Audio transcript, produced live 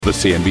The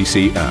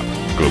CNBC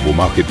app. Global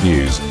market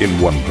news in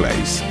one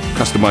place.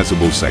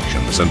 Customizable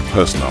sections and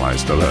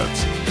personalized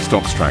alerts.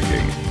 Stocks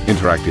tracking,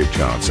 interactive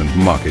charts and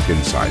market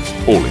insights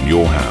all in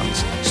your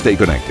hands. Stay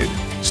connected.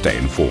 Stay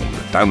informed.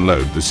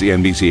 Download the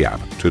CNBC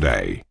app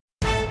today.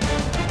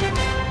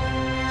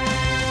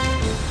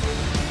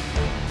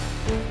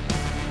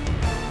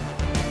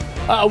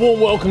 A warm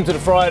welcome to the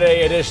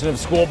Friday edition of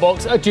Squawk.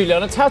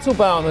 Juliana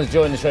Tattlebaum has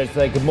joined the show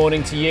today. Good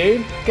morning to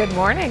you. Good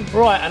morning.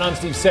 Right, and I'm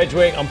Steve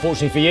Sedgwick,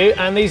 unfortunately for you,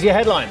 and these are your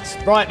headlines.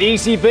 Right, the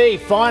ECB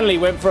finally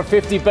went for a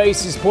 50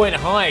 basis point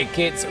hike.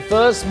 Its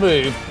first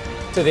move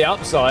to the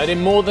upside in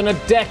more than a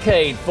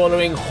decade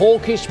following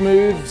hawkish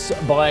moves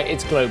by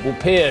its global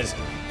peers.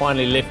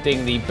 Finally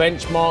lifting the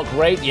benchmark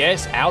rate,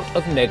 yes, out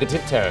of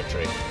negative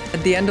territory.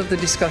 At the end of the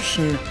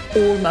discussion,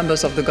 all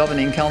members of the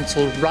Governing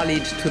Council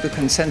rallied to the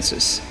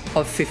consensus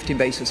of 50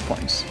 basis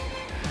points.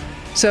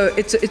 So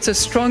it's a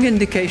strong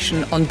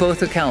indication on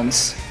both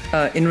accounts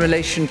in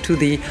relation to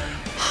the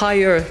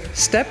higher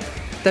step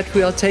that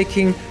we are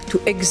taking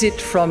to exit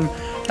from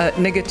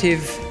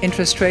negative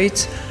interest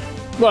rates.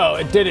 Well,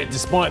 it did it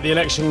despite the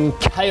election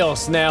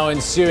chaos now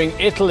ensuing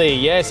Italy.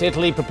 Yes,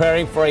 Italy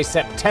preparing for a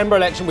September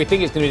election. We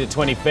think it's going to be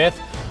the 25th.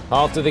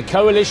 After the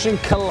coalition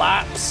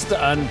collapsed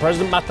and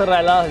President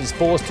Mattarella is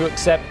forced to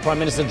accept Prime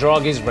Minister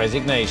Draghi's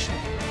resignation.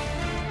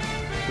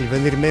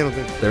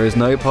 There is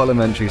no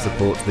parliamentary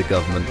support to the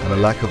government and a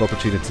lack of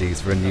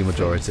opportunities for a new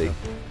majority.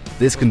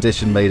 This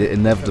condition made it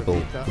inevitable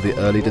for the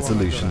early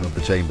dissolution of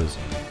the chambers.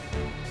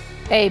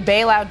 A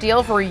bailout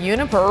deal for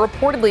Uniper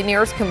reportedly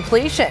nears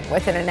completion,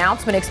 with an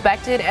announcement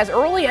expected as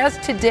early as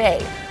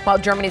today, while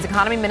Germany's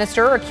economy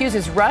minister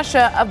accuses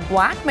Russia of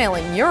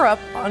blackmailing Europe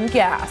on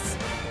gas.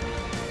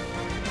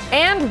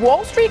 And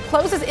Wall Street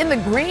closes in the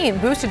green,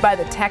 boosted by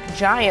the tech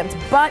giants,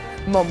 but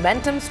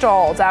momentum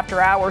stalls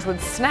after hours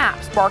with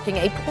Snap sparking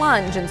a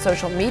plunge in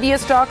social media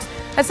stocks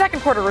as second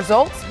quarter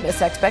results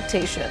miss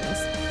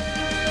expectations.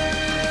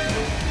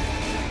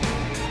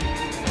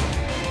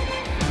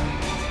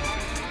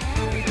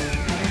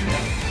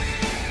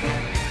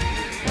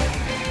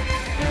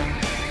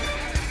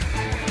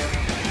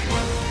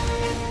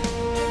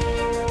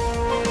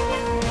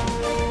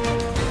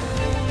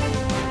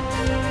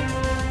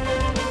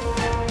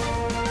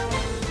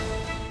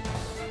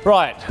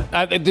 Right,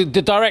 the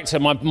director,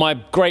 my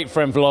great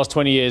friend for the last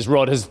 20 years,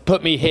 Rod, has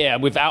put me here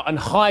without and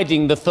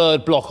hiding the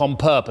third block on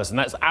purpose, and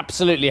that's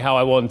absolutely how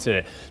I wanted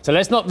it. So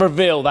let's not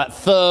reveal that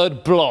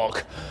third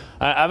block.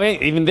 I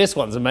mean, even this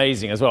one's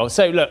amazing as well.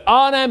 So look,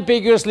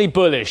 unambiguously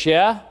bullish,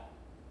 yeah?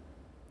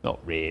 Not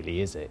really,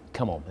 is it?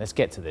 Come on, let's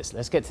get to this.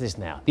 Let's get to this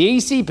now. The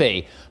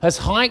ECB has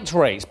hiked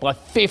rates by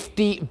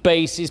 50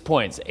 basis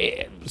points.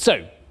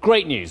 So,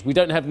 great news. We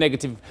don't have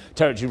negative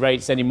territory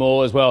rates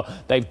anymore as well.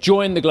 They've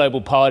joined the global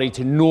party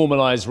to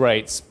normalise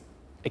rates.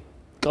 It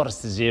got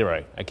us to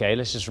zero, OK?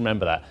 Let's just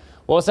remember that.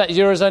 What's that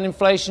Eurozone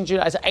inflation,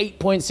 Julia? It's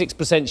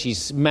 8.6%.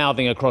 She's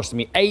mouthing across to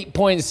me.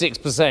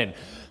 8.6%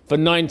 for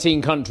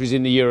 19 countries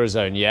in the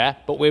Eurozone, yeah?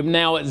 But we're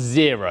now at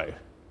zero.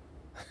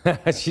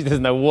 She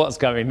doesn't know what's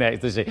coming next,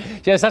 does she?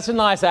 She has such a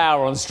nice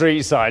hour on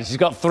street side. She's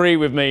got 3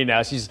 with me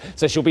now.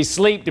 So she'll be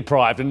sleep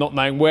deprived and not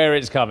knowing where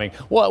it's coming.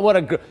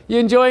 You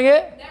enjoying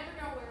it?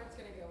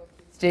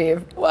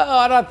 Steve.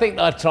 Well, I think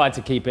I tried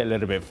to keep it a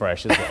little bit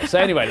fresh as well. So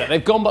anyway, look,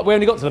 they've gone, but we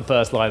only got to the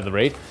first line of the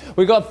read.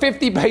 We've got a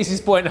 50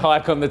 basis point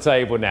hike on the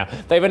table now.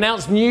 They've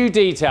announced new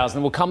details,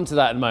 and we'll come to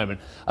that in a moment,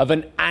 of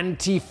an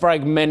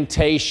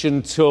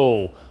anti-fragmentation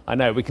tool. I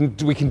know, we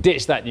can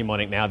ditch that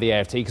mnemonic now, the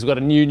AFT, because we've got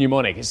a new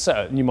mnemonic. It's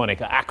a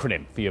mnemonic, an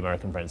acronym for you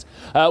American friends.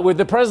 With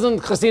the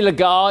President, Christine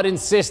Lagarde,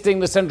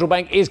 insisting the central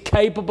bank is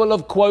capable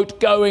of,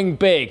 quote, going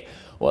big.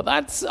 Well,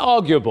 that's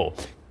arguable.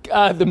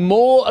 The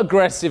more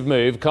aggressive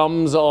move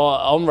comes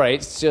on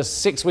rates just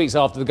 6 weeks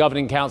after the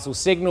Governing Council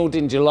signalled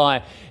in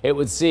July it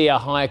would see a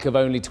hike of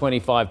only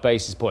 25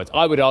 basis points.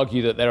 I would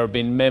argue that there have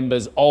been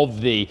members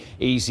of the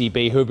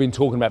ECB who have been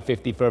talking about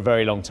 50 for a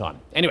very long time.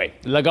 Anyway,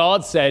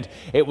 Lagarde said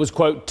it was,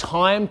 quote,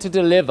 time to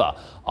deliver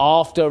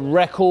after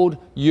record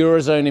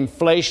Eurozone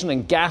inflation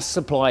and gas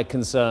supply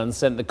concerns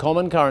sent the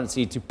common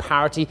currency to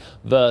parity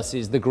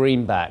versus the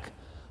greenback.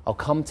 I'll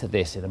come to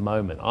this in a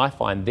moment. I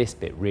find this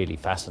bit really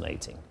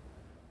fascinating.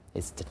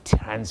 It's the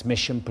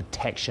transmission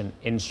protection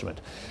instrument.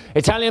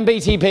 Italian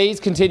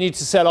BTPs continue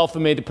to sell off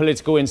amid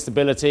political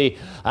instability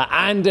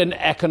and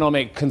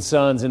economic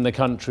concerns in the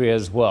country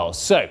as well.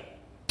 So,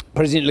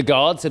 President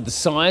Lagarde said the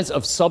size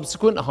of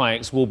subsequent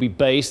hikes will be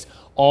based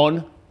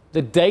on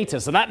the data.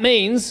 So that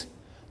means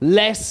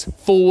less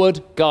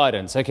forward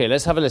guidance. OK,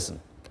 let's have a listen.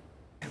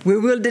 We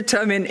will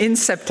determine in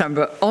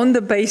September on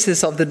the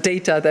basis of the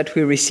data that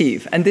we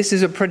receive. And this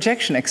is a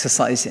projection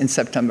exercise in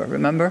September,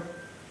 remember?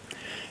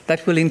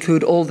 That will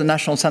include all the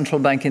national central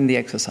bank in the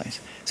exercise.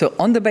 So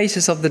on the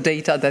basis of the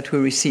data that we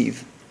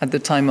receive at the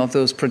time of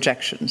those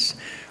projections,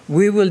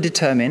 we will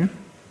determine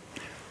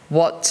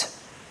what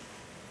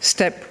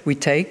step we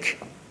take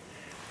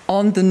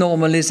on the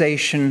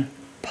normalization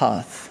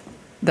path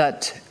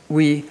that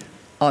we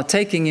are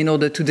taking in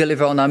order to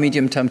deliver on our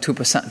medium-term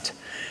 2%.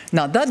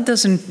 Now, that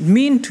doesn't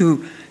mean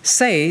to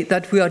say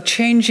that we are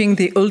changing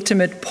the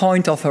ultimate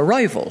point of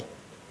arrival.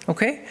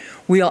 Okay?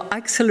 We are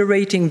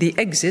accelerating the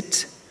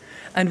exit,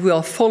 and we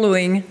are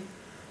following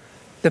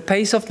the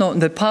path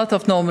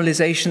of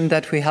normalization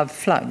that we have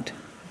flagged.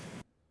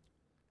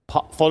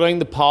 Following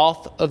the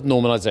path of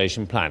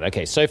normalization plan.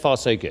 Okay, so far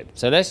so good.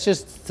 So let's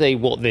just see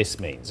what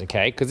this means,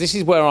 okay? Because this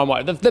is where I'm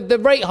at. The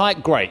rate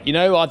hike, great. You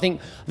know, I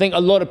think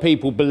a lot of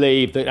people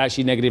believe that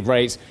actually negative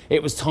rates,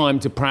 it was time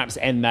to perhaps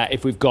end that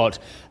if we've got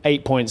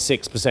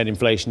 8.6%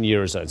 inflation in the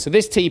Eurozone. So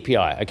this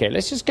TPI, okay,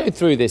 let's just go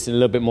through this in a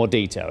little bit more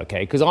detail,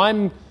 okay? Because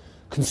I'm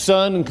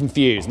concerned and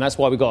confused, and that's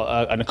why we've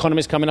got an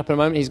economist coming up in a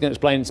moment. He's going to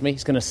explain it to me.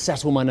 He's going to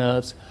settle my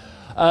nerves.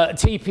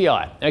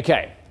 TPI,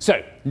 okay.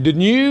 So the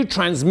new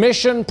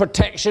transmission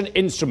protection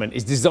instrument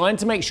is designed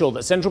to make sure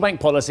that central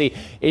bank policy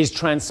is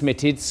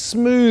transmitted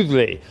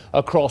smoothly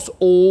across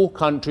all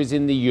countries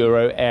in the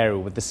euro area,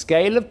 with the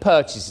scale of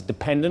purchases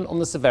dependent on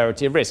the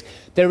severity of risk.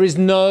 There is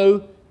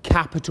no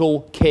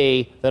capital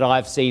key that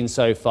I've seen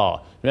so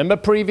far. Remember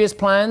previous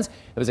plans?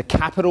 It was a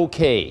capital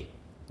key.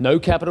 No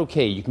capital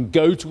key. You can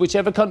go to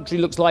whichever country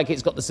looks like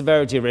it's got the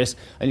severity of risk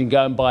and you can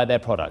go and buy their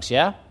products,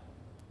 yeah?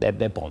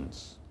 They're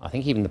bonds. I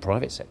think even the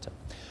private sector.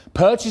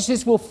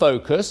 Purchases will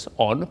focus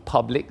on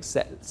public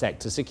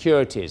sector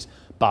securities.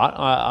 But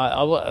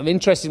I'm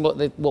interested in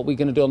what we're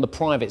going to do on the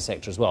private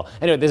sector as well.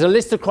 Anyway, there's a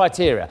list of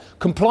criteria.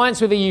 Compliance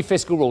with EU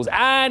fiscal rules.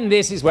 And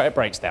this is where it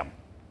breaks down.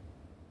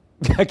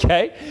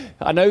 Okay?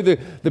 I know the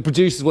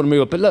producers want to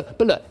move on. But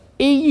look,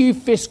 EU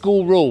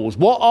fiscal rules.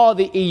 What are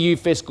the EU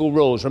fiscal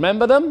rules?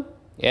 Remember them?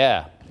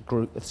 Yeah.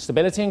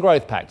 Stability and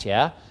Growth Pact,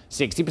 yeah?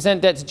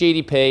 60% debt to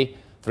GDP,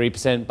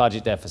 3%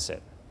 budget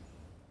deficit.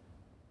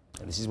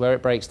 And this is where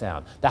it breaks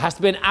down. There has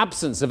to be an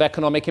absence of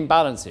economic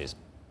imbalances.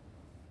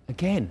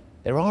 Again,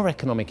 there are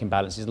economic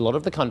imbalances in a lot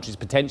of the countries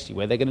potentially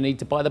where they're going to need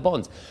to buy the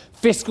bonds.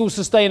 Fiscal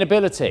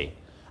sustainability.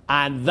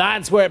 And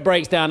that's where it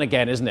breaks down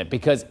again, isn't it?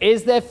 Because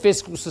is there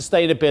fiscal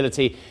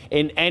sustainability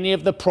in any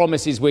of the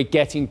promises we're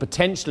getting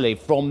potentially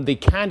from the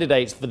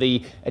candidates for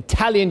the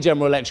Italian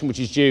general election, which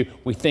is due,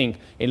 we think,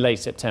 in late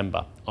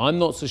September? I'm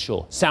not so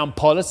sure. Sound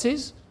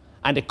policies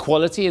and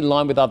equality in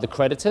line with other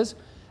creditors?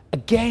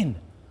 Again,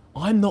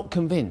 I'm not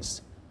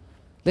convinced.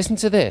 Listen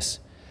to this.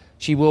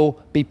 They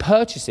will be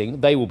purchasing,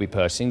 the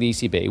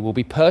ECB will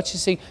be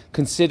purchasing,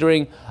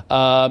 considering,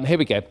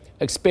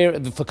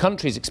 for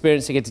countries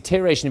experiencing a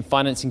deterioration in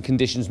financing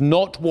conditions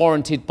not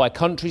warranted by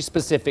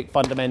country-specific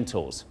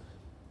fundamentals.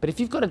 But if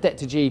you've got a debt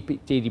to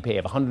GDP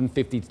of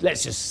 150,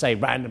 let's just say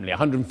randomly,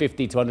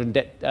 150 to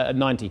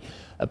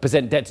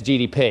 190% debt to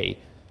GDP,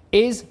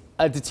 is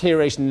a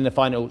deterioration in the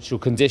financial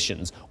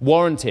conditions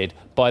warranted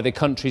by the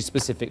country's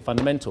specific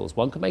fundamentals?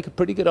 One could make a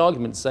pretty good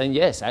argument saying,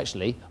 yes,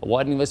 actually, a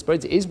widening of the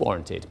spreads is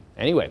warranted.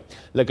 Anyway,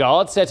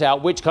 Lagarde set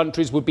out which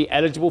countries would be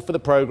eligible for the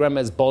programme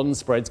as bond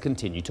spreads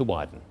continue to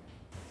widen.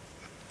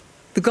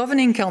 The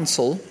Governing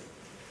Council,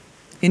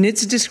 in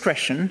its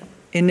discretion,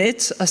 in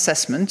its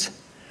assessment,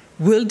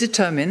 will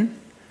determine,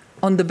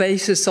 on the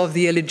basis of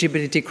the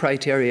eligibility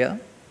criteria,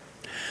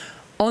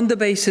 on the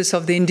basis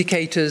of the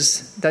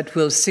indicators that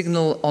will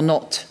signal or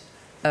not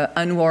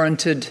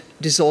unwarranted,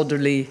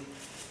 disorderly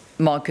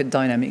market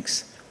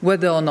dynamics,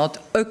 whether or not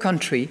a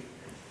country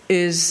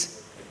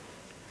is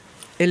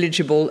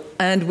eligible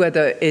and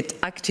whether it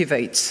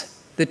activates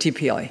the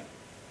TPI.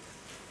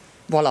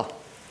 Voila.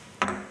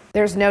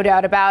 There's no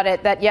doubt about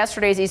it that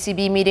yesterday's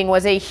ECB meeting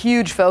was a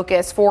huge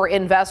focus for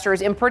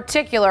investors, in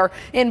particular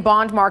in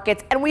bond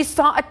markets, and we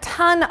saw a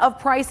ton of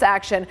price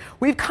action.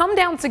 We've come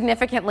down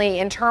significantly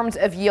in terms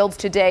of yields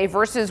today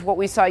versus what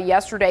we saw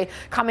yesterday,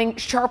 coming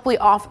sharply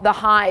off the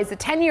highs. The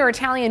 10-year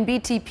Italian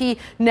BTP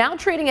now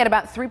trading at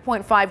about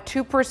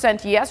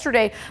 3.52%.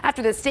 Yesterday,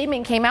 after the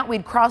statement came out,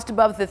 we'd crossed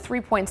above the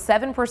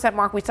 3.7%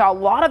 mark. We saw a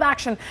lot of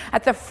action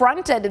at the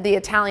front end of the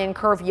Italian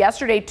curve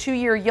yesterday.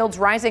 2-year yields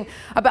rising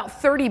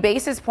about 30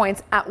 basis points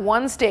at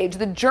one stage.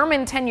 The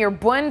German 10-year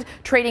Bund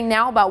trading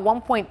now about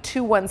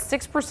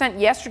 1.216%.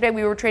 Yesterday,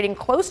 we were trading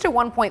close to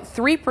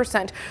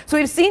 1.3%. So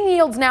we've seen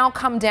yields now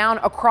come down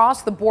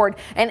across the board,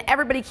 and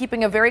everybody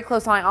keeping a very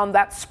close eye on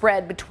that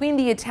spread between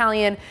the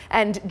Italian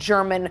and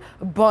German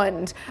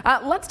Bund.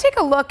 Let's take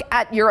a look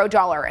at euro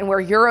dollar and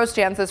where euro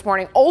stands this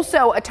morning.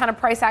 Also, a ton of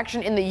price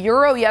action in the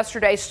euro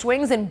yesterday.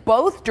 Swings in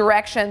both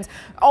directions.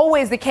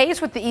 Always the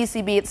case with the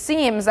ECB. It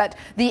seems that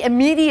the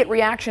immediate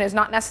reaction is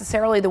not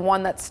necessarily the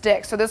one that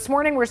sticks. So this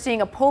morning, we're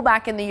seeing a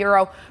pullback in the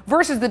euro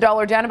versus the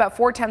dollar, down about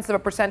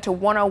 0.4% to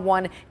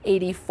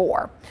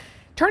 101.84.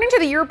 Turning to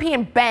the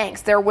European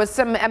banks, there was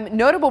some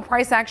notable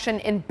price action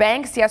in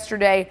banks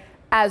yesterday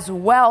as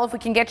well. If we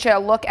can get you a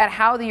look at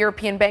how the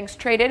European banks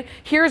traded,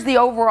 here's the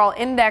overall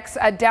index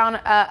down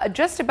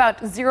just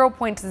about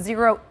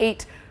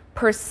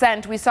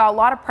 0.08%. We saw a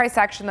lot of price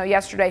action, though,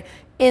 yesterday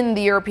in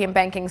the European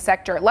banking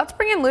sector. Let's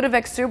bring in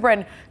Ludovic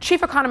Subrin,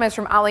 chief economist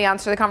from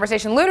Allianz, to the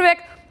conversation.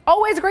 Ludovic,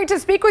 always great to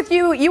speak with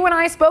you. You and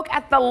I spoke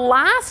at the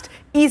last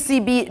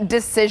ECB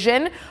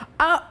decision.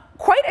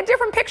 Quite a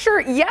different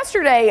picture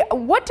yesterday.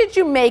 What did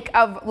you make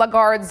of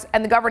Lagarde's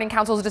and the Governing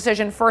Council's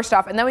decision first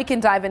off, and then we can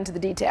dive into the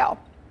detail?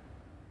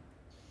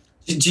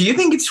 Do you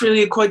think it's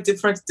really a quite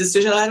different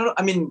decision?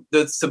 I mean,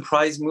 the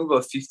surprise move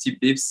of 50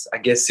 bips, I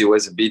guess it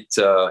was a bit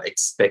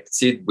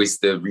expected with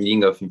the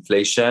reading of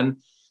inflation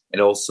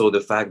and also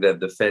the fact that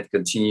the Fed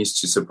continues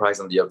to surprise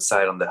on the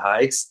upside on the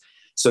hikes.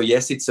 So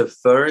yes, it's a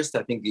first.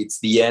 I think it's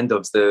the end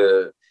of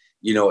the,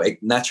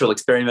 natural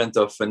experiment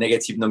of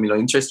negative nominal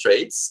interest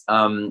rates.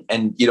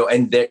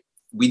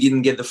 We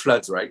didn't get the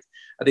floods, right?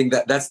 I think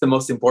that's the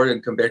most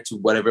important compared to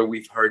whatever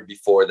we've heard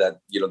before, that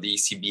the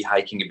ECB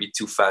hiking a bit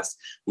too fast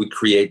would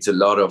create a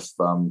lot of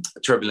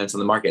turbulence on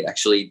the market.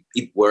 Actually,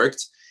 it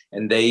worked,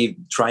 and they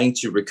trying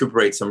to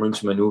recuperate some room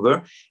to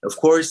maneuver. Of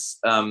course,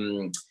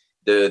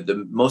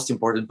 the most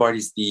important part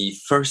is the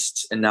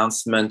first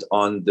announcement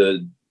on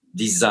the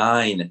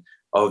design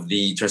of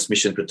the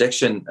transmission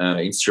protection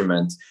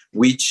instrument,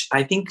 which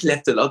I think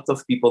left a lot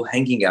of people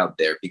hanging out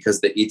there because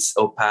it's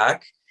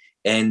opaque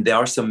and there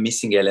are some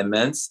missing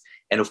elements.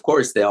 And of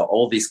course, there are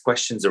all these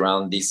questions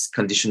around these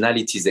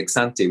conditionalities ex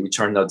ante, which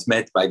are not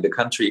met by the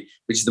country,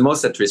 which is the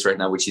most at risk right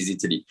now, which is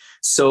Italy.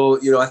 So,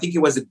 I think it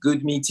was a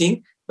good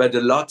meeting, but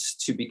a lot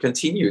to be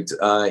continued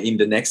in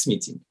the next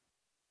meeting.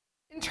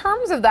 In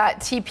terms of that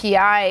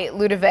TPI,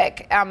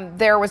 Ludovic,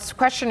 there was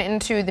question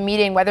into the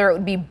meeting whether it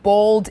would be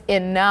bold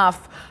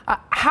enough.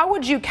 How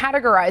would you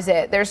categorize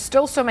it? There's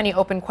still so many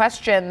open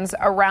questions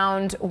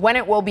around when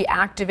it will be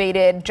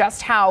activated,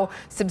 just how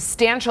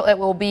substantial it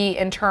will be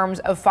in terms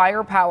of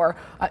firepower.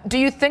 Do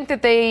you think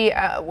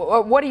that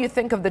what do you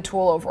think of the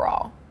tool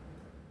overall?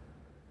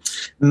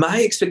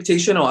 My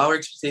expectation, or our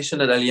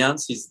expectation at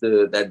Allianz, is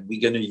that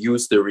we're going to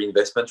use the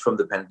reinvestment from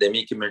the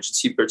pandemic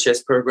emergency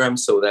purchase program.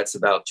 So that's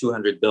about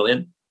 200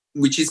 billion,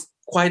 which is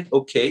quite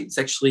okay. It's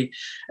actually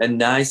a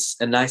nice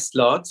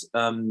lot.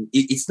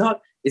 It's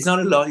not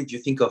a lot if you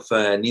think of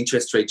an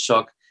interest rate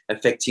shock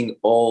affecting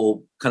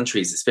all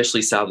countries,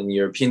 especially Southern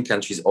European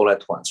countries, all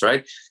at once,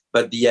 right?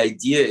 But the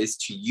idea is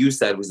to use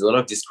that with a lot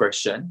of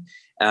discretion.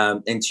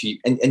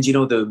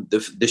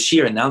 The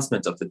sheer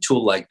announcement of a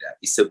tool like that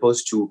is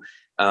supposed to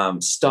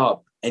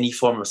stop any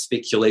form of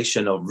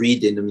speculation or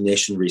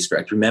redenomination risk,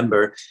 right?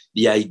 Remember,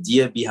 the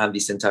idea behind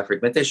this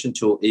anti-fragmentation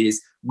tool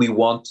is we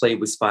won't play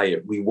with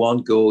fire. We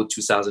won't go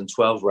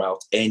 2012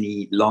 route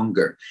any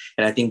longer.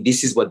 And I think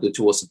this is what the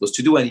tool was supposed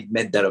to do, and it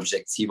met that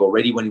objective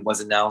already when it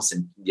was announced,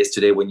 and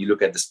yesterday when you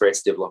look at the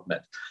spreads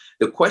development.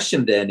 The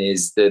question then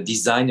is the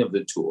design of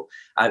the tool.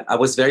 I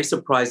was very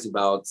surprised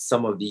about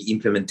some of the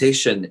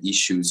implementation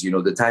issues,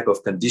 the type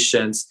of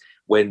conditions,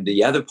 when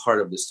the other part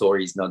of the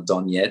story is not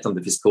done yet on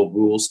the fiscal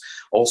rules.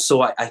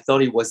 Also, I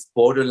thought it was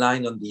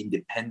borderline on the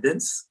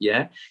independence.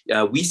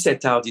 We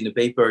set out in a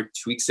paper 2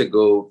 weeks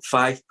ago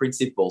 5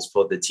 principles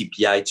for the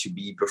TPI to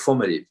be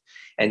performative.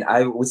 And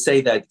I would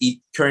say that it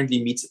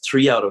currently meets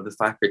 3 out of the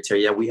 5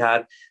 criteria we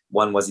had.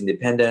 One was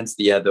independence.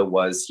 The other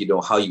was,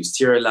 how you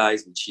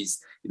sterilize, which is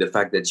the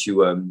fact that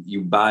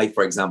you buy,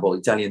 for example,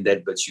 Italian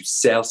debt, but you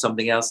sell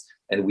something else.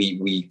 And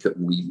we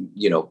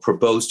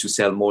propose to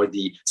sell more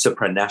the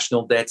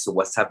supranational debt. So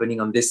what's happening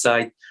on this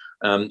side?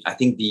 I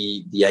think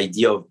the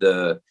idea of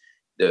the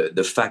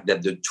fact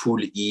that the tool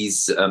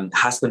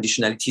has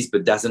conditionalities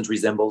but doesn't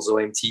resemble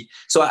OMT.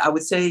 So I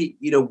would say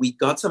we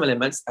got some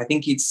elements. I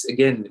think it's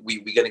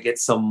we're going to get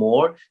some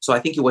more. So I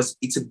think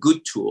it's a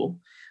good tool.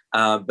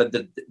 But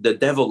the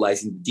devil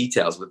lies in the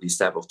details with these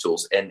type of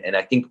tools. And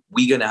I think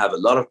we're going to have a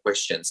lot of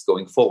questions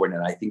going forward.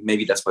 And I think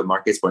maybe that's why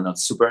markets were not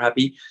super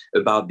happy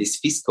about these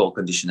fiscal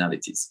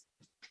conditionalities.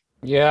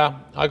 Yeah,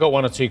 I got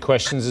 1 or 2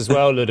 questions as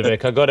well,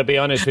 Ludovic. I got to be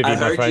honest with you,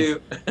 my friend.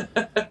 You.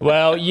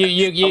 Well,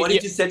 you I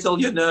wanted to settle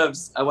your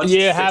nerves.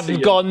 You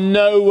haven't gone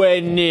nowhere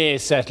near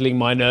settling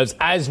my nerves,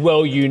 as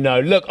well you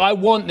know. Look, I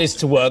want this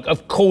to work.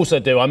 Of course I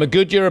do. I'm a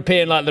good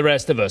European like the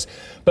rest of us.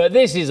 But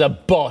this is a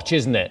botch,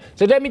 isn't it?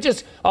 So let me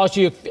just ask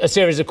you a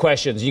series of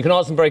questions. You can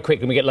answer them very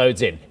quickly and we get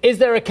loads in. Is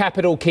there a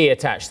capital key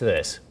attached to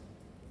this?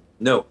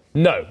 No.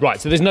 No, right,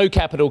 so there's no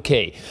capital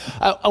key.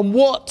 And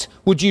what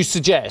would you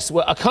suggest?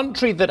 Well, a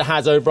country that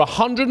has over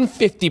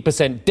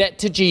 150% debt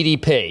to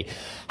GDP,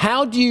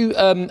 how do you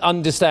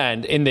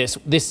understand in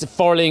this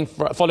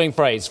following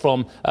phrase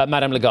from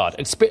Madame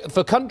Lagarde?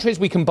 For countries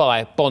we can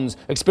buy bonds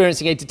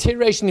experiencing a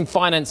deterioration in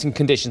financing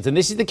conditions, and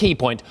this is the key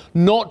point,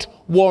 not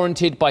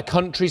warranted by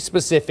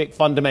country-specific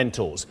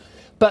fundamentals,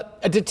 but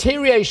a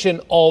deterioration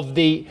of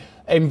the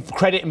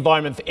credit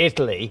environment for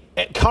Italy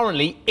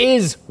currently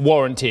is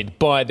warranted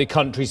by the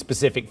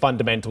country-specific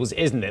fundamentals,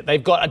 isn't it?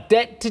 They've got a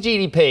debt to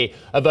GDP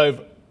of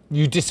over...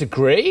 You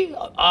disagree?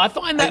 I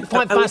find that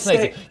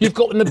fascinating. You've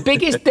got one of the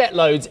biggest debt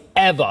loads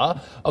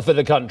ever for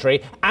the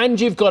country, and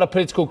you've got a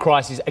political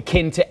crisis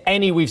akin to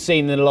any we've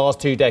seen in the last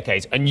 2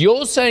 decades. And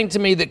you're saying to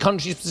me that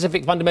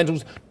country-specific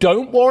fundamentals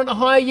don't warrant a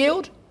higher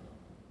yield?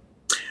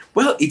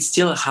 Well, it's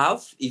still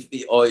half,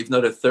 if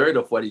not a third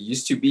of what it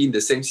used to be in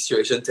the same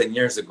situation 10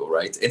 years ago,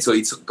 right? And so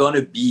it's going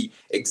to be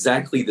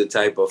exactly the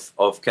type of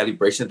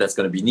calibration that's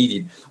going to be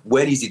needed.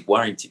 When is it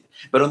warranted?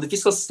 But on the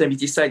fiscal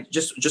sustainability side,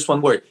 just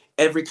one word: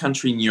 every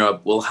country in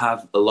Europe will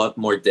have a lot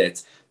more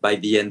debt by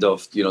the end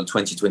of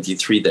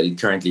 2023 that it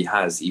currently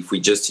has, if we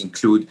just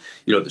include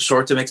the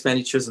short-term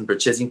expenditures and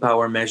purchasing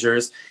power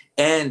measures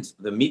and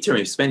the midterm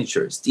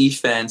expenditures,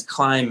 defense,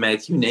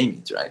 climate, you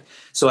name it, right?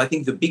 So I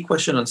think the big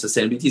question on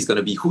sustainability is going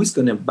to be who's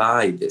going to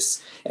buy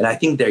this, and I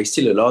think there is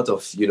still a lot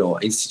of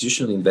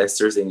institutional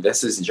investors and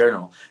investors in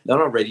general that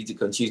are ready to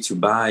continue to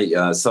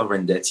buy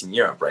sovereign debt in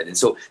Europe, right? And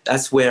so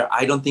that's where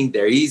I don't think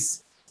there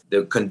is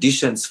the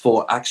conditions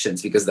for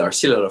actions, because there are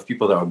still a lot of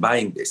people that are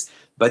buying this.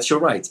 But you're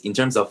right, in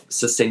terms of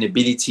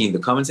sustainability in the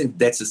common sense,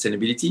 debt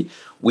sustainability,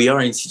 we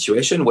are in a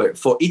situation where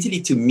for Italy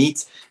to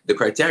meet the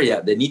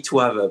criteria, they need to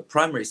have a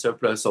primary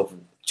surplus of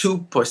 2%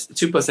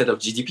 of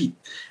GDP.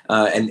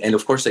 And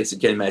of course, as you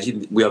can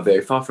imagine, we are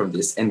very far from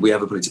this, and we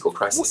have a political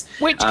crisis.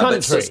 Which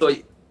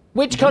country?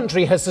 Which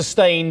country has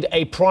sustained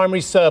a primary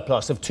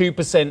surplus of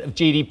 2% of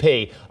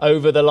GDP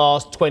over the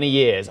last 20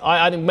 years?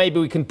 I think maybe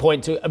we can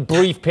point to a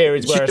brief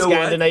periods where a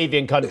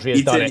Scandinavian country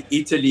has done it.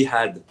 Italy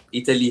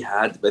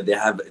had, but they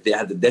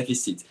had a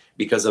deficit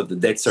because of the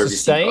debt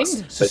servicing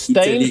costs.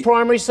 Sustained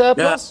primary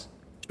surplus? Yeah.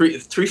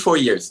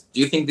 3-4 years. Do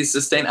you think this is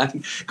sustained? I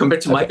think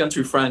compared to my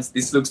country, France,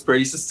 this looks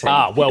pretty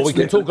sustained. Well, we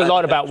can talk a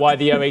lot about why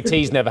the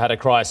OAT's never had a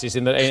crisis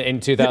in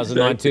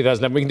 2009,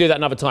 2011. We can do that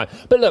another time.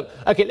 But look,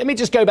 okay, let me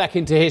just go back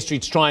into history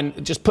to try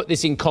and just put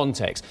this in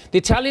context. The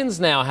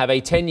Italians now have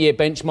a 10-year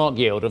benchmark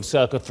yield of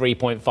circa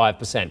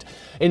 3.5%.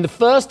 In the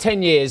first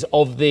 10 years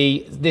of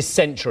this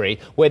century,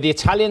 where the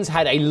Italians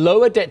had a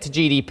lower debt to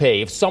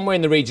GDP of somewhere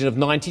in the region of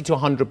 90 to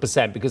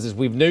 100%, because as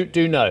we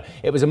do know,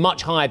 it was a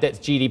much higher debt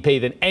to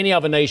GDP than any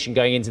other nation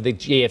going into the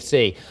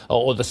GFC,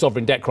 or the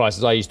sovereign debt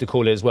crisis, I used to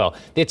call it as well.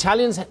 The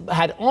Italians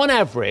had, on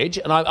average,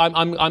 and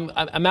I'm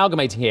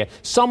amalgamating here,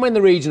 somewhere in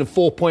the region of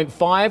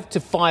 4.5 to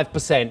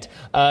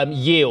 5%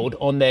 yield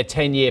on their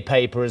 10-year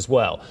paper as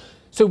well.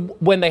 So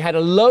when they had a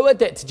lower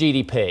debt to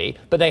GDP,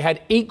 but they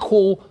had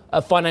equal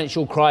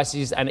financial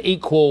crises and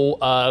equal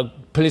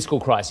political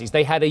crises,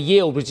 they had a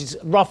yield which is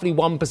roughly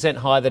 1%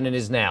 higher than it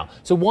is now.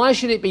 So why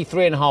should it be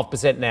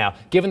 3.5% now,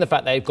 given the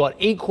fact they've got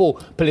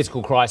equal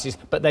political crisis,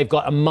 but they've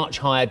got a much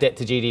higher debt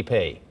to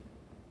GDP?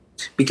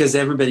 Because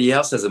everybody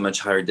else has a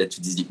much higher debt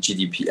to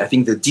GDP. I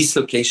think the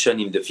dislocation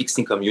in the fixed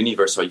income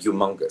universe are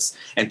humongous,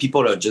 and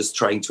people are just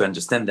trying to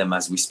understand them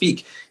as we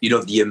speak.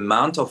 The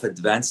amount of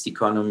advanced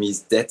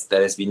economies debt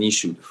that has been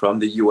issued from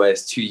the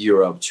US to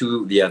Europe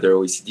to the other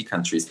OECD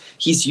countries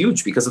is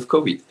huge because of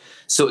COVID.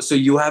 So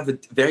you have a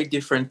very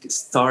different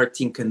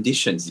starting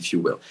conditions, if you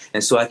will.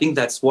 And so I think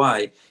that's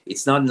why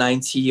it's not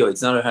 90 or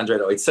it's not 100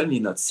 or it's certainly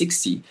not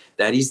 60.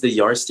 That is the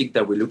yardstick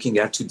that we're looking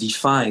at to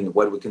define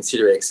what we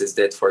consider excess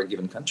debt for a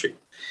given country.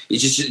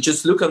 It's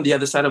just look on the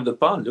other side of the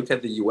pond. Look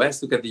at the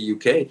US, look at the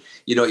UK.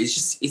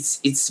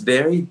 It's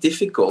very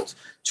difficult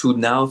to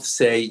now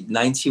say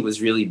 90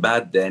 was really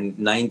bad then,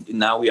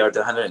 now we are at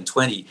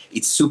 120,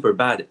 it's super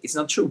bad. It's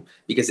not true,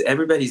 because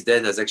everybody's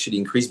debt has actually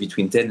increased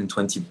between 10 and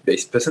 20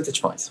 percentage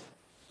points.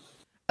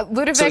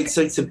 Ludovic.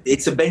 So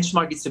it's a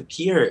benchmark, it's a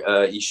peer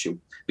issue,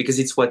 because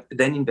it's what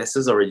then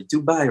investors are ready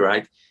to buy,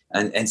 right?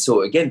 And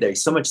so again, there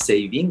is so much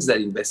savings that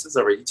investors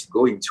are ready to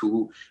go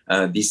into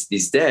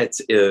this debt,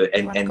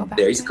 and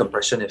there is a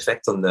compression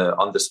effect on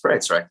the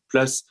spreads, right?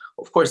 Plus,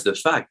 of course, the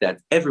fact that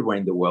everywhere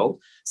in the world,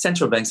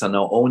 central banks are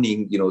now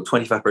owning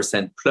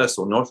 25% plus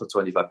or north of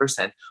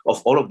 25%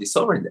 of all of the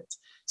sovereign debt.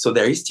 So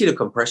there is still a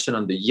compression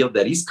on the yield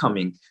that is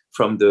coming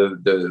from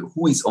the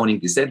who is owning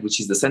this debt, which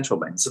is the central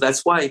bank. So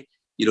that's why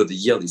the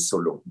yield is so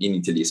low in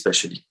Italy,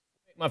 especially.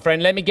 My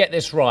friend, let me get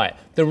this right.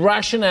 The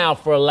rationale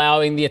for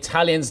allowing the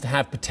Italians to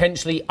have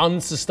potentially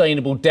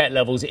unsustainable debt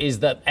levels is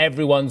that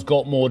everyone's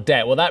got more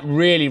debt. Well, that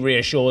really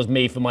reassures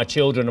me for my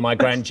children and my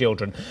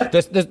grandchildren.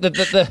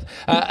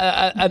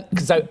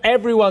 So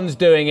everyone's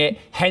doing it,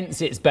 hence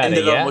it's better.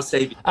 And more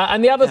saving.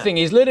 And the other thing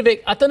is,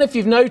 Ludovic, I don't know if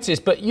you've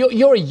noticed, but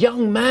you're a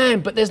young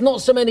man, but there's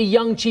not so many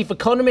young chief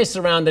economists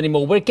around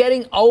anymore. We're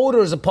getting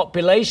older as a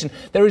population.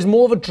 There is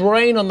more of a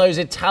drain on those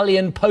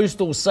Italian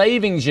postal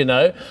savings, I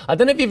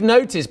don't know if you've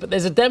noticed, but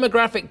there's a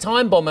demographic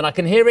time bomb, and I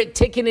can hear it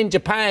ticking in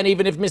Japan,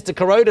 even if Mr.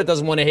 Kuroda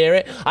doesn't want to hear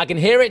it. I can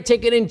hear it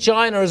ticking in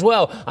China as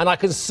well, and I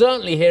can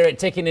certainly hear it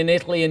ticking in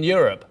Italy and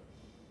Europe.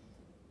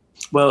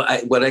 Well,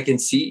 what I can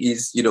see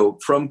is,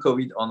 from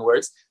COVID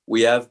onwards,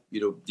 we have,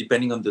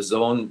 depending on the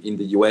zone, in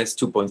the US,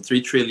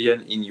 2.3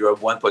 trillion, in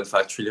Europe,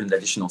 1.5 trillion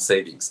additional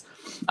savings.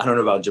 I don't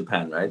know about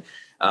Japan, right?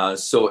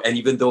 And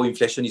even though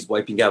inflation is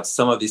wiping out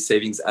some of these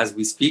savings as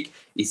we speak,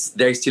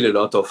 there is still a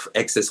lot of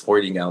excess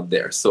hoarding out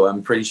there. So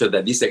I'm pretty sure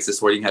that this excess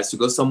hoarding has to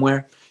go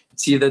somewhere.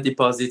 It's either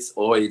deposits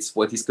or it's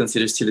what is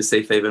considered still a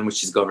safe haven,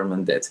 which is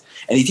government debt.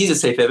 And it is a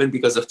safe haven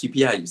because of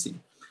TPI, you see.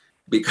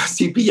 Because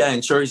TPI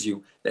ensures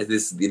you that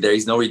there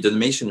is no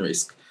redenomination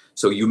risk.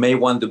 So you may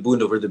want the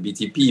bund over the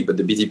BTP, but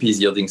the BTP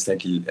is yielding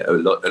slightly a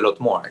lot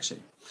more,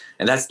 actually.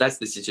 And that's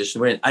the situation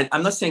we're in.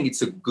 I'm not saying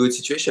it's a good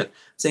situation. I'm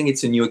saying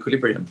it's a new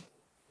equilibrium.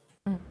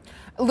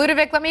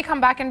 Ludovic, let me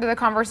come back into the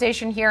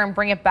conversation here and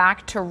bring it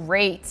back to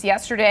rates.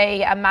 Yesterday,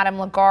 Madame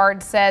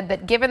Lagarde said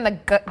that given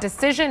the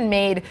decision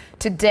made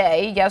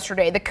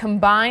yesterday, the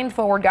combined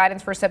forward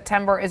guidance for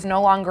September is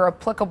no longer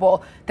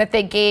applicable that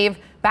they gave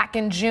back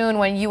in June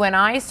when you and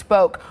I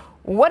spoke.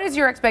 What is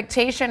your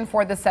expectation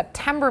for the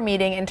September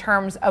meeting in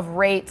terms of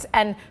rates?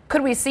 And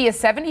could we see a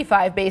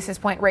 75 basis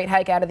point rate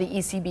hike out of the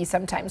ECB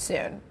sometime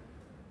soon?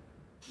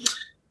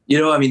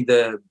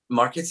 The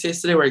markets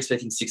yesterday were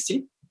expecting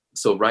 60.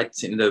 So right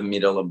in the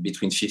middle of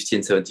between 50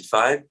 and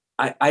 75.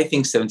 I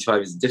think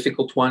 75 is a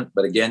difficult one.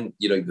 But again,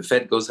 if the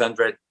Fed goes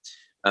 100,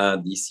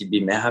 the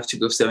ECB may have to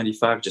go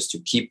 75 just to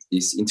keep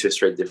this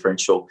interest rate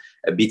differential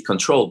a bit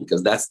controlled,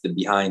 because that's the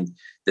behind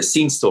the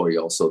scene story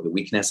also, the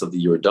weakness of the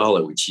euro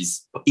dollar, which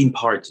is in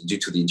part due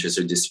to the interest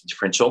rate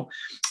differential.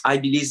 I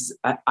believe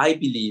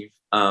the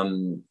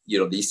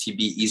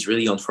ECB is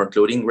really on front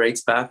loading rates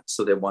path.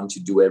 So they want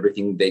to do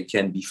everything they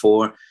can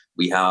before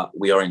we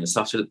are in a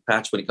softer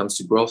patch when it comes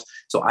to growth.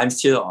 So I'm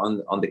still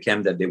on the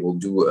camp that they will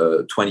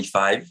do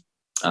 25.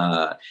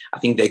 I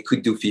think they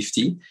could do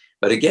 50.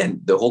 But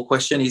again, the whole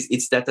question is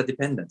it's data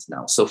dependent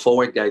now. So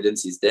forward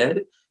guidance is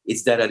dead.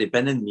 It's data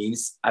dependent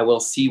means I will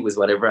see with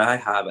whatever I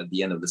have at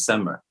the end of the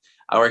summer.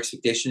 Our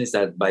expectation is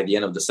that by the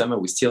end of the summer,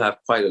 we still have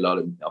quite a lot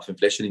of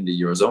inflation in the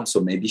Eurozone.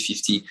 So maybe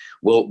 50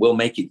 will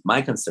make it.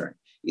 My concern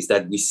is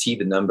that we see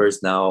the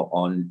numbers now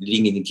on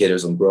leading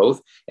indicators on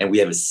growth, and we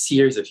have a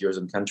series of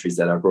Eurozone countries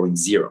that are growing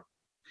zero.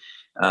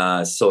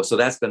 So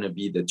that's going to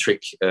be the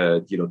trick,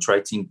 trying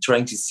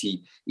to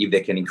see if they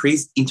can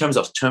increase. In terms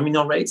of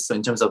terminal rates, so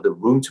in terms of the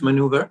room to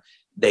maneuver,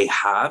 they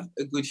have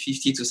a good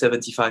 50 to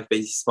 75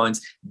 basis points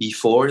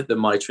before the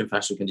monetary and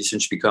financial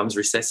conditions becomes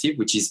recessive,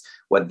 which is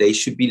what they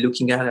should be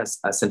looking at as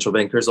central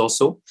bankers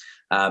also.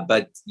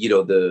 But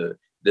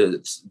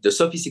the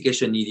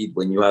sophistication needed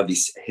when you have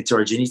this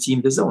heterogeneity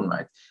in the zone,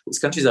 right? These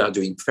countries that are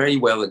doing very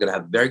well, they're going to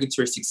have very good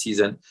touristic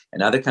season,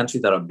 and other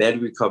countries that are barely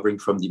recovering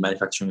from the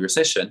manufacturing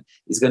recession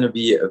is going to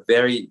be a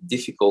very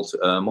difficult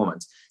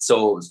moment.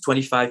 So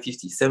 25,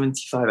 50,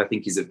 75, I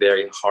think is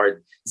very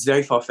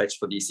far-fetched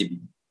for the ECB.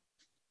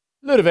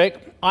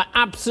 Ludovic, I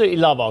absolutely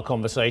love our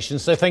conversation,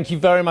 so thank you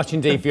very much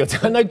indeed for your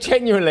time. No,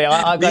 genuinely,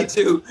 Me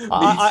too.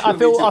 I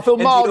feel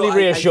mildly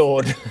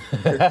reassured.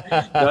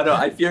 No,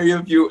 I fear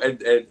your view,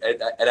 and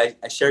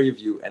I share your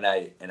view, and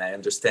I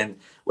understand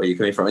where you're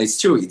coming from. It's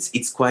true.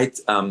 It's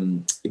quite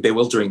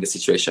bewildering, the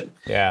situation.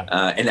 Yeah.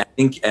 And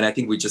I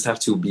think we just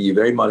have to be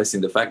very modest in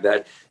the fact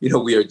that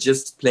we are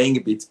just playing a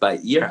bit by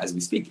ear as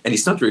we speak, and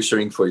it's not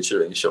reassuring for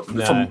children.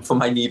 For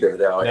mine neither.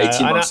 They are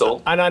 18 months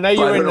old, and I know I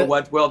don't know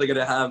what world they're going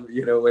to have.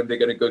 When they're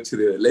going to go to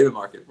the labor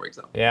market, for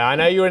example. Yeah, I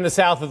know you're in the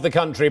south of the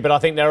country, but I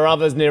think there are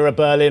others nearer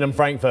Berlin and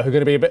Frankfurt who are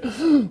going to be a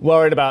bit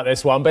worried about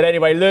this one. But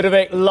anyway,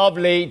 Ludovic,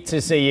 lovely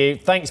to see you.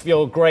 Thanks for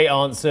your great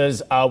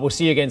answers. We'll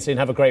see you again soon.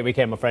 Have a great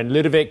weekend, my friend.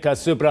 Ludovic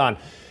Subran,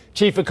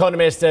 Chief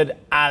Economist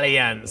at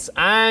Allianz.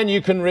 And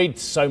you can read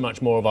so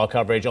much more of our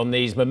coverage on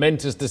these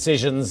momentous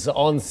decisions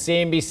on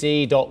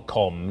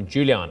CNBC.com.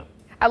 Juliana.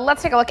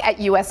 Let's take a look at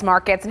U.S.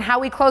 markets and how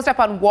we closed up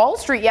on Wall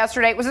Street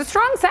yesterday. It was a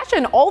strong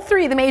session. All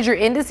three of the major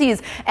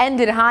indices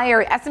ended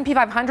higher. S&P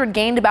 500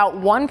 gained about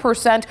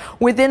 1%.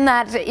 Within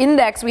that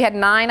index, we had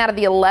 9 out of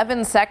the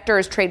 11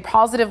 sectors trade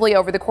positively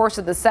over the course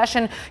of the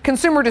session.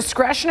 Consumer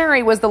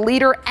discretionary was the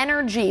leader,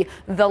 energy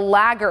the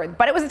laggard.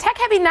 But it was a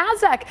tech-heavy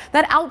NASDAQ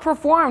that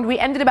outperformed. We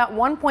ended about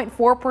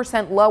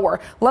 1.4% lower.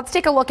 Let's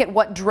take a look at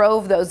what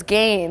drove those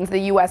gains, the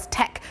U.S.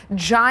 tech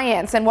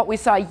giants, and what we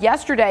saw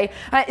yesterday.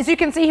 As you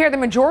can see here, the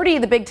majority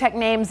of the big tech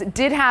names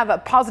did have a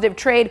positive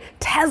trade.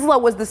 Tesla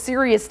was the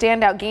serious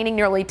standout, gaining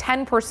nearly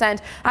 10%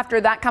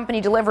 after that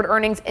company delivered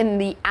earnings in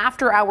the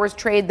after-hours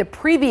trade the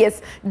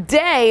previous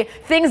day.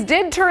 Things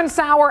did turn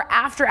sour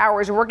after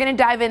hours. We're going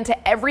to dive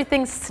into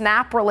everything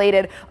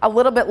Snap-related a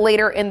little bit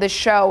later in the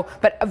show,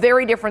 but a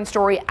very different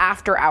story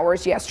after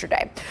hours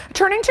yesterday.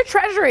 Turning to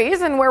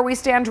treasuries and where we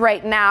stand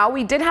right now,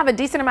 we did have a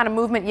decent amount of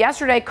movement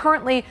yesterday.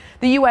 Currently,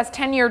 the U.S.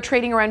 10-year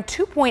trading around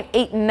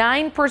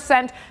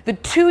 2.89%. The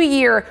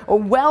 2-year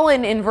well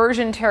in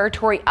inversion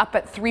territory, up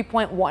at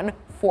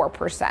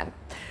 3.14%.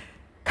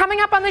 Coming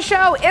up on the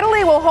show,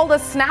 Italy will hold a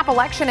snap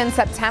election in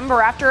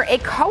September after a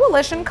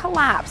coalition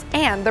collapse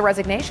and the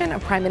resignation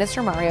of Prime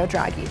Minister Mario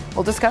Draghi.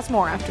 We'll discuss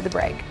more after the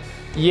break.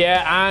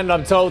 Yeah, and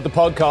I'm told the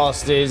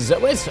podcast is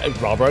it's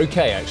rather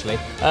okay, actually.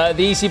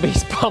 The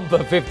ECB's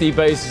bumper 50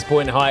 basis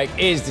point hike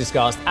is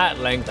discussed at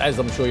length, as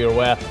I'm sure you're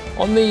aware,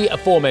 on the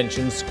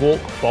aforementioned Squawk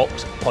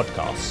Box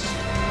podcast.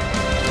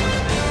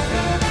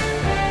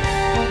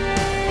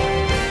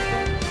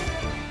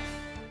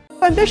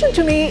 Ambition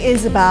to me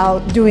is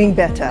about doing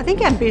better. I think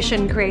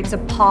ambition creates a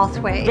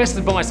pathway. The best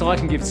advice I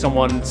can give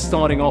someone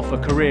starting off a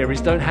career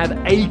is don't have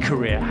a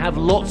career, have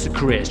lots of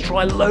careers,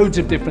 try loads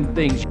of different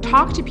things.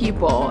 Talk to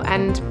people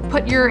and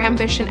put your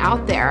ambition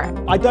out there.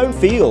 I don't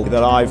feel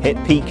that I've hit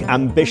peak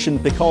ambition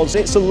because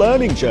it's a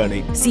learning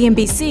journey.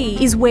 CNBC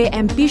is where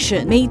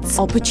ambition meets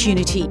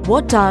opportunity.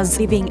 What does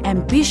living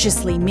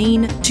ambitiously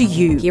mean to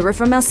you? Hear it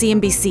from our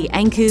CNBC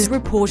anchors,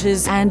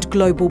 reporters, and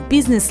global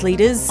business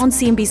leaders on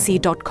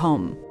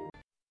CNBC.com.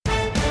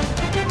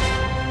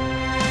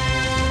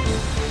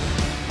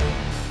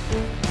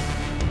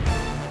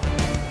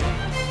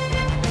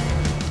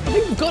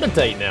 a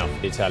date now for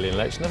the Italian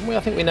election, haven't we? I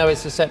think we know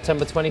it's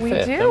September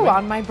 25th. We do,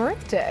 on my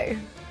birthday.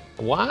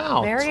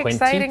 Wow, Very 22.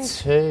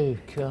 exciting.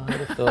 God, I'd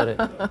have thought it.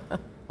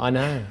 I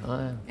know.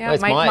 Yeah,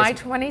 well, my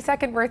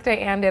 22nd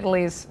birthday and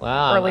Italy's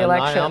early and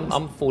elections.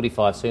 I'm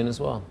 45 soon as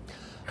well.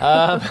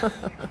 I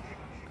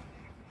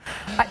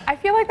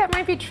feel like that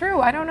might be true.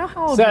 I don't know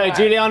how old So, you are.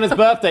 Giuliano's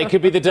birthday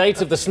could be the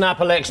date of the snap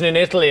election in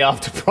Italy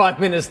after Prime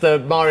Minister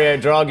Mario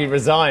Draghi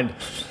resigned.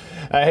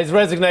 His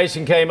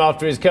resignation came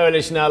after his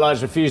coalition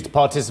allies refused to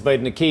participate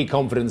in a key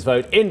confidence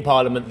vote in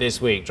Parliament this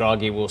week.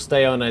 Draghi will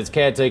stay on as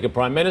caretaker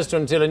Prime Minister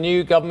until a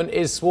new government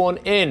is sworn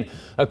in.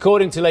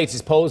 According to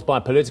latest polls by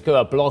Politico,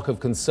 a bloc of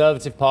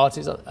conservative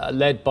parties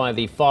led by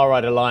the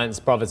far-right alliance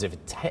Brothers of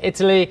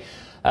Italy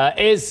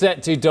is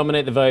set to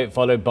dominate the vote,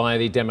 followed by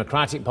the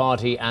Democratic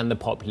Party and the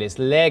populist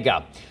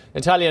Lega.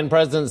 Italian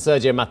President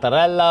Sergio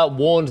Mattarella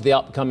warned the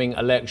upcoming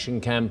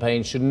election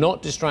campaign should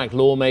not distract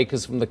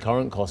lawmakers from the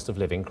current cost of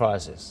living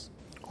crisis.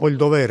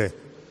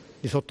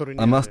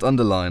 I must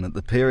underline that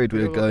the period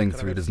we are going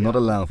through does not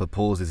allow for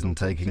pauses in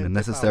taking the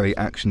necessary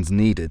actions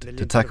needed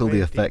to tackle the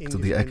effects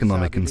of the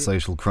economic and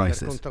social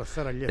crisis.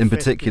 In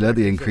particular,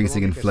 the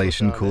increasing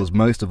inflation caused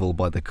most of all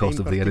by the cost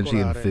of the energy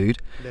and food,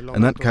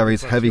 and that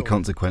carries heavy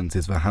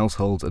consequences for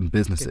households and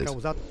businesses.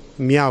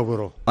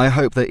 I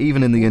hope that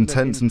even in the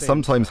intense and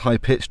sometimes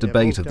high-pitched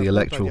debate of the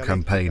electoral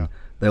campaign,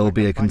 there will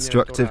be a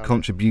constructive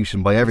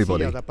contribution by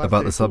everybody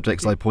about the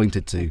subjects I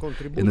pointed to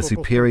in the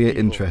superior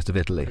interest of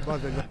Italy.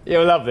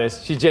 You'll love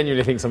this. She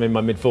genuinely thinks I'm in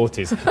my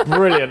mid-40s.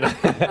 Brilliant.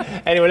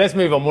 Anyway, let's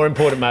move on. More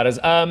important matters.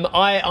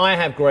 I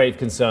have grave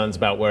concerns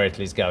about where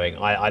Italy's going.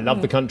 I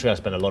love the country. I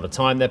spend a lot of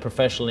time there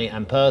professionally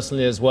and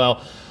personally as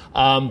well.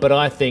 But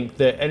I think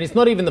that, and it's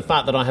not even the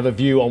fact that I have a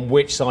view on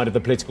which side of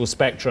the political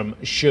spectrum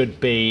should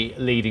be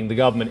leading the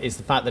government, it's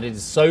the fact that it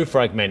is so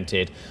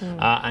fragmented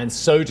and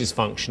so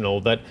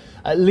dysfunctional that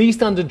at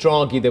least under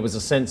Draghi there was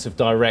a sense of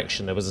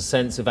direction, there was a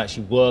sense of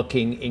actually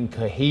working in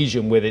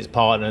cohesion with its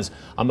partners.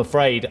 I'm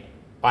afraid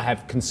I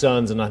have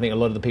concerns, and I think a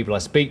lot of the people I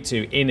speak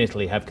to in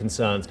Italy have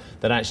concerns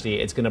that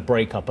actually it's going to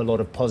break up a lot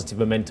of positive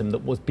momentum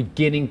that was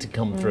beginning to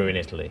come through in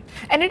Italy.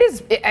 And it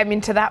is, I mean,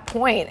 to that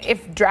point,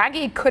 if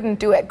Draghi couldn't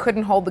do it,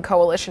 couldn't hold the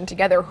coalition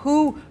together,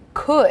 who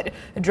could?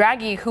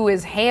 Draghi, who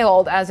is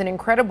hailed as an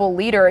incredible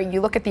leader,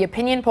 you look at the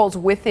opinion polls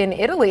within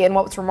Italy, and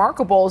what's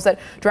remarkable is that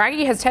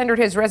Draghi has tendered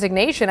his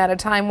resignation at a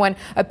time when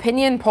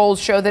opinion polls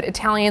show that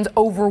Italians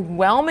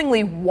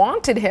overwhelmingly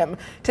wanted him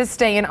to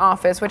stay in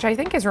office, which I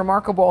think is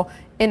remarkable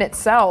in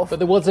itself. But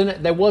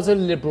there was a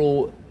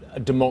liberal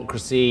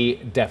democracy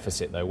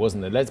deficit, though,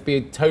 wasn't there? Let's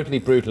be totally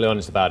brutally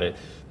honest about it.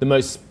 The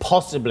most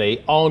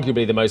possibly,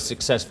 arguably the most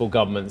successful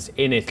governments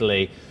in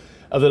Italy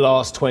of the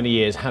last 20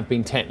 years have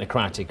been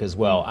technocratic as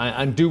well.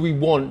 And do we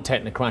want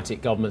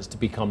technocratic governments to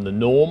become the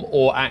norm,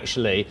 or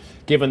actually,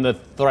 given the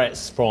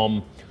threats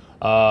from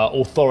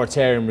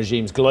authoritarian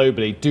regimes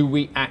globally, do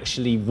we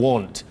actually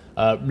want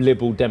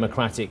liberal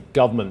democratic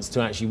governments to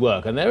actually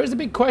work? And there is a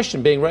big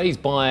question being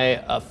raised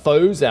by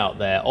foes out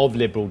there of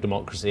liberal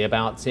democracy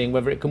about seeing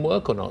whether it can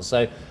work or not.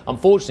 So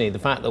unfortunately, the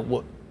fact that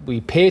what we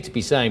appear to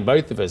be saying,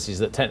 both of us, is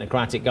that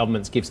technocratic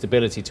governments give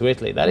stability to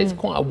Italy. That is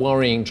quite a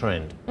worrying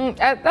trend.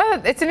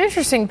 It's an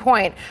interesting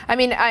point. I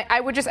mean, I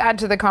would just add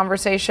to the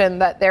conversation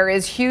that there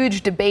is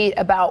huge debate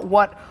about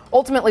what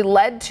ultimately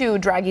led to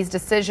Draghi's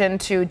decision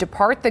to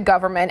depart the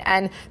government.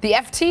 And the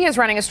FT is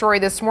running a story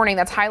this morning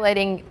that's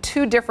highlighting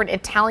two different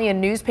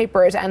Italian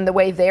newspapers and the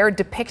way they're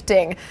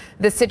depicting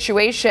the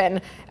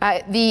situation.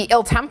 The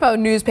Il Tempo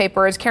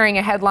newspaper is carrying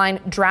a headline,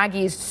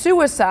 Draghi's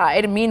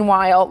suicide.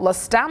 Meanwhile, La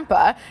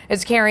Stampa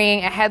is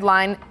carrying a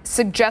headline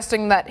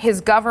suggesting that his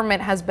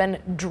government has been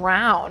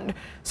drowned.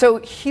 So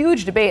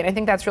huge debate. I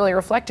think that's really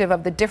reflective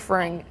of the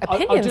differing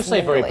opinions. I'll just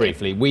say very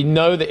briefly, we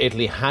know that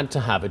Italy had to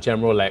have a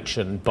general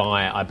election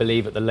by, I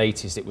believe at the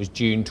latest, it was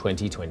June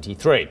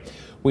 2023.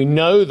 We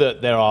know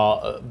that there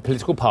are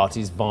political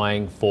parties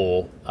vying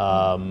for,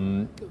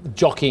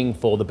 jockeying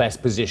for the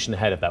best position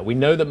ahead of that. We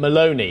know that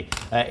Meloni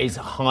is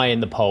high in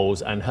the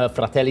polls, and her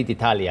Fratelli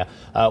d'Italia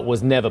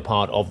was never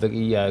part of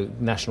the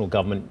national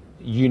government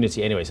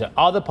unity anyway. So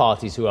other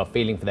parties who are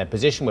feeling for their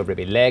position, whether it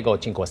be Lega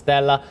or Cinque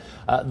Stelle,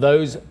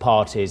 those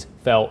parties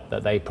felt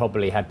that they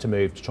probably had to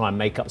move to try and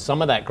make up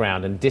some of that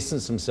ground and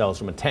distance themselves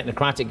from a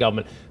technocratic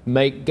government,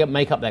 make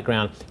up that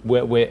ground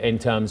in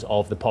terms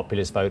of the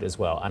populist vote as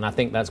well. And I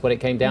think that's what it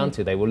came down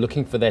to. They were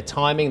looking for their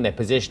timing, their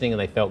positioning, and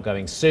they felt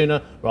going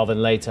sooner rather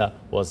than later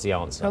was the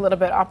answer. A little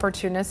bit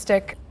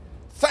opportunistic.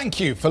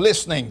 Thank you for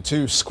listening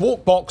to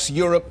Squawk Box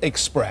Europe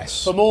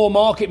Express. For more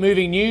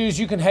market-moving news,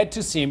 you can head to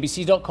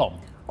cnbc.com.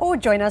 Or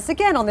join us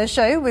again on the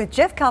show with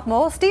Jeff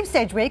Cutmore, Steve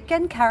Sedgwick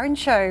and Karen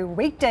Cho,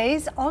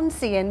 weekdays on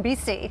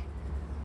CNBC.